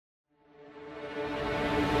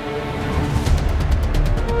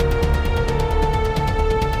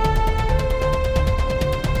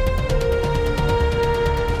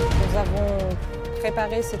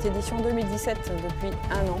préparer cette édition 2017 depuis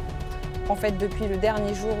un an. En fait, depuis le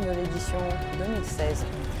dernier jour de l'édition 2016.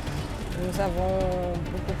 Nous avons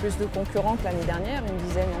beaucoup plus de concurrents que l'année dernière, une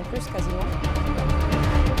dizaine en plus quasiment.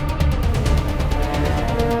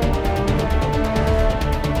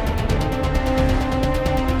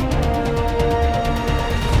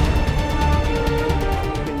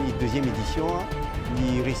 Deuxième édition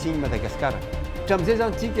du Racing Madagascar. Tam zay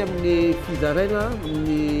zany tsika amin'ny fizaraina,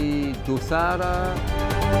 amin'ny dosara.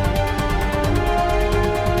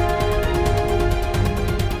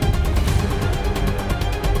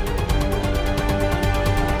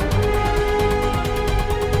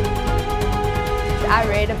 I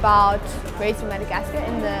read about Racing Madagascar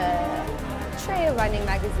in the trail running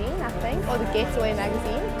magazine, I think, or the Getaway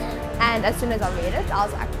magazine. And as soon as I read it, I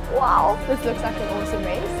was like, wow, this looks like an awesome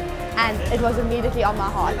race. And it was immediately on my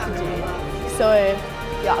heart to do. So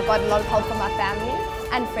yeah, I got a lot of help from my family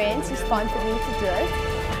and friends who sponsored me to do it.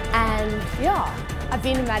 And yeah, I've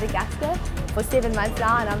been in Madagascar for 7 months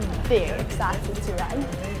now and I'm very excited to run.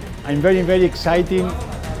 I'm very excited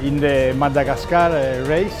in the Madagascar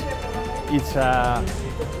race. It's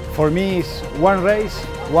for me, it's one race,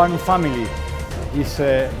 one family. It's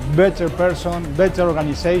a better person, better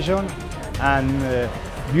organization, and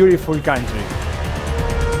beautiful country.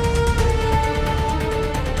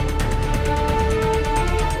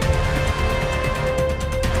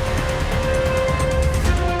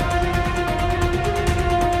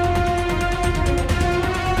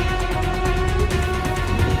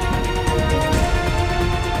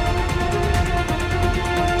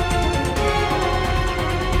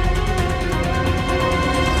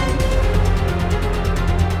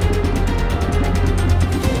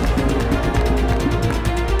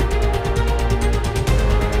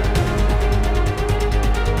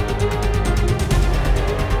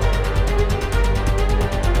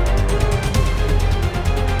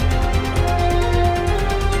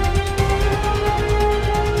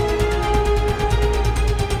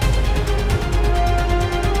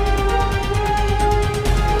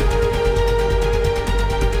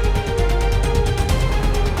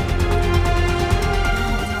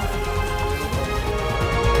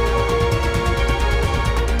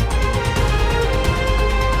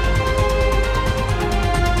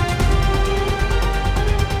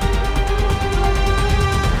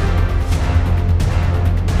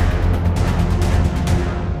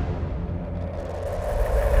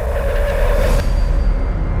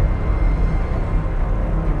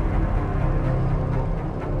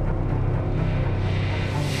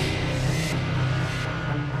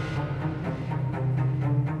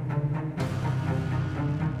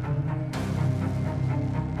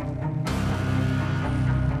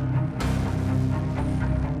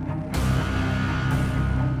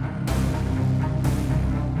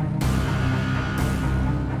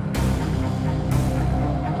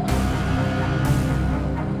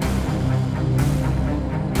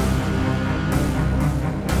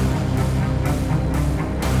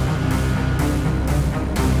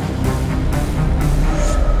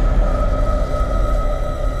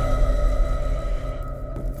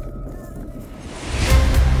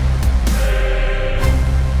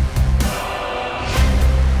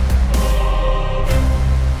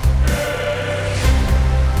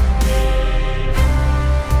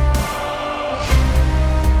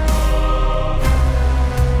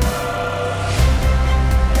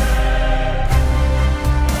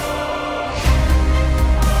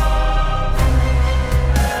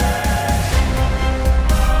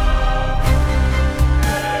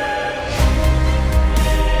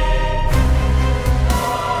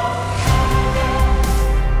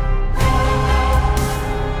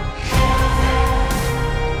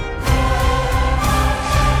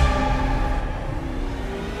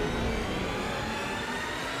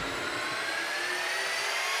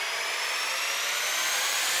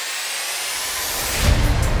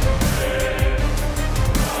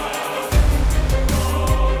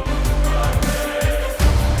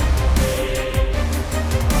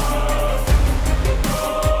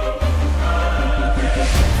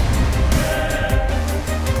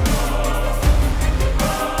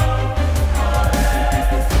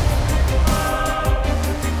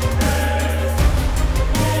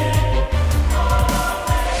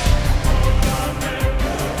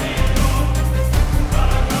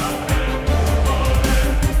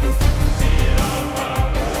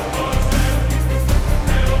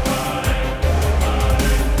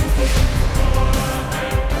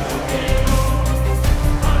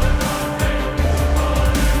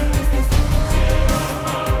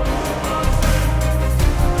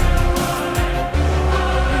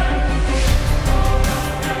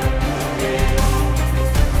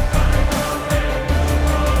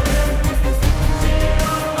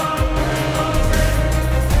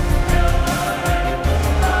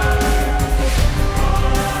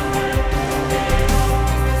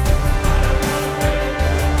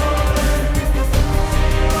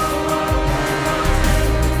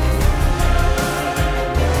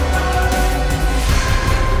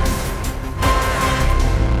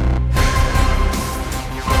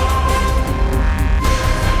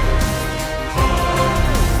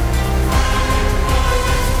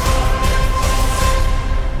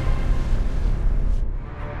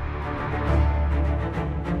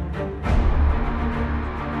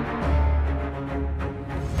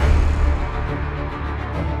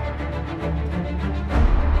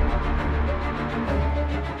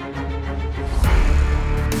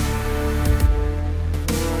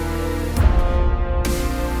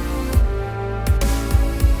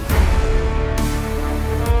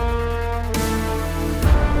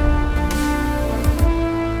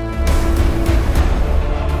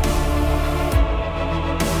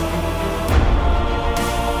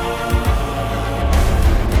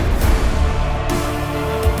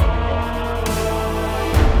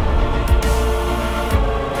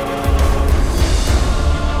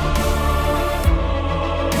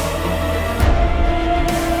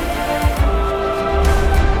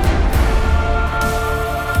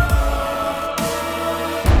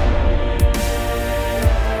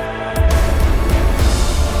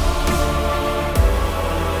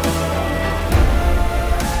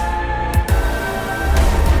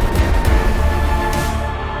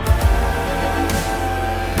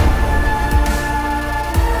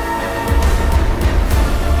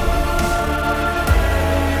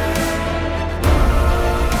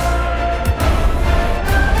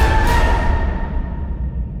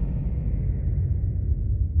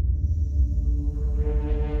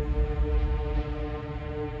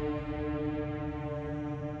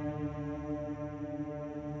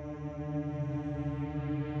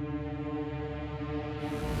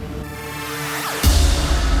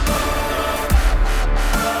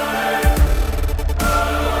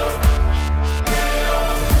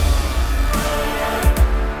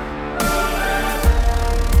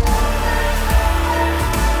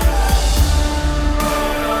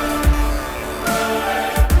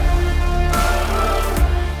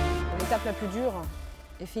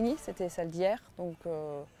 finie, c'était celle d'hier. Donc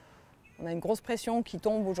on a une grosse pression qui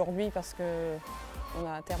tombe aujourd'hui parce qu'on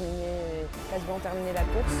a quasiment terminé la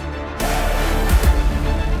course.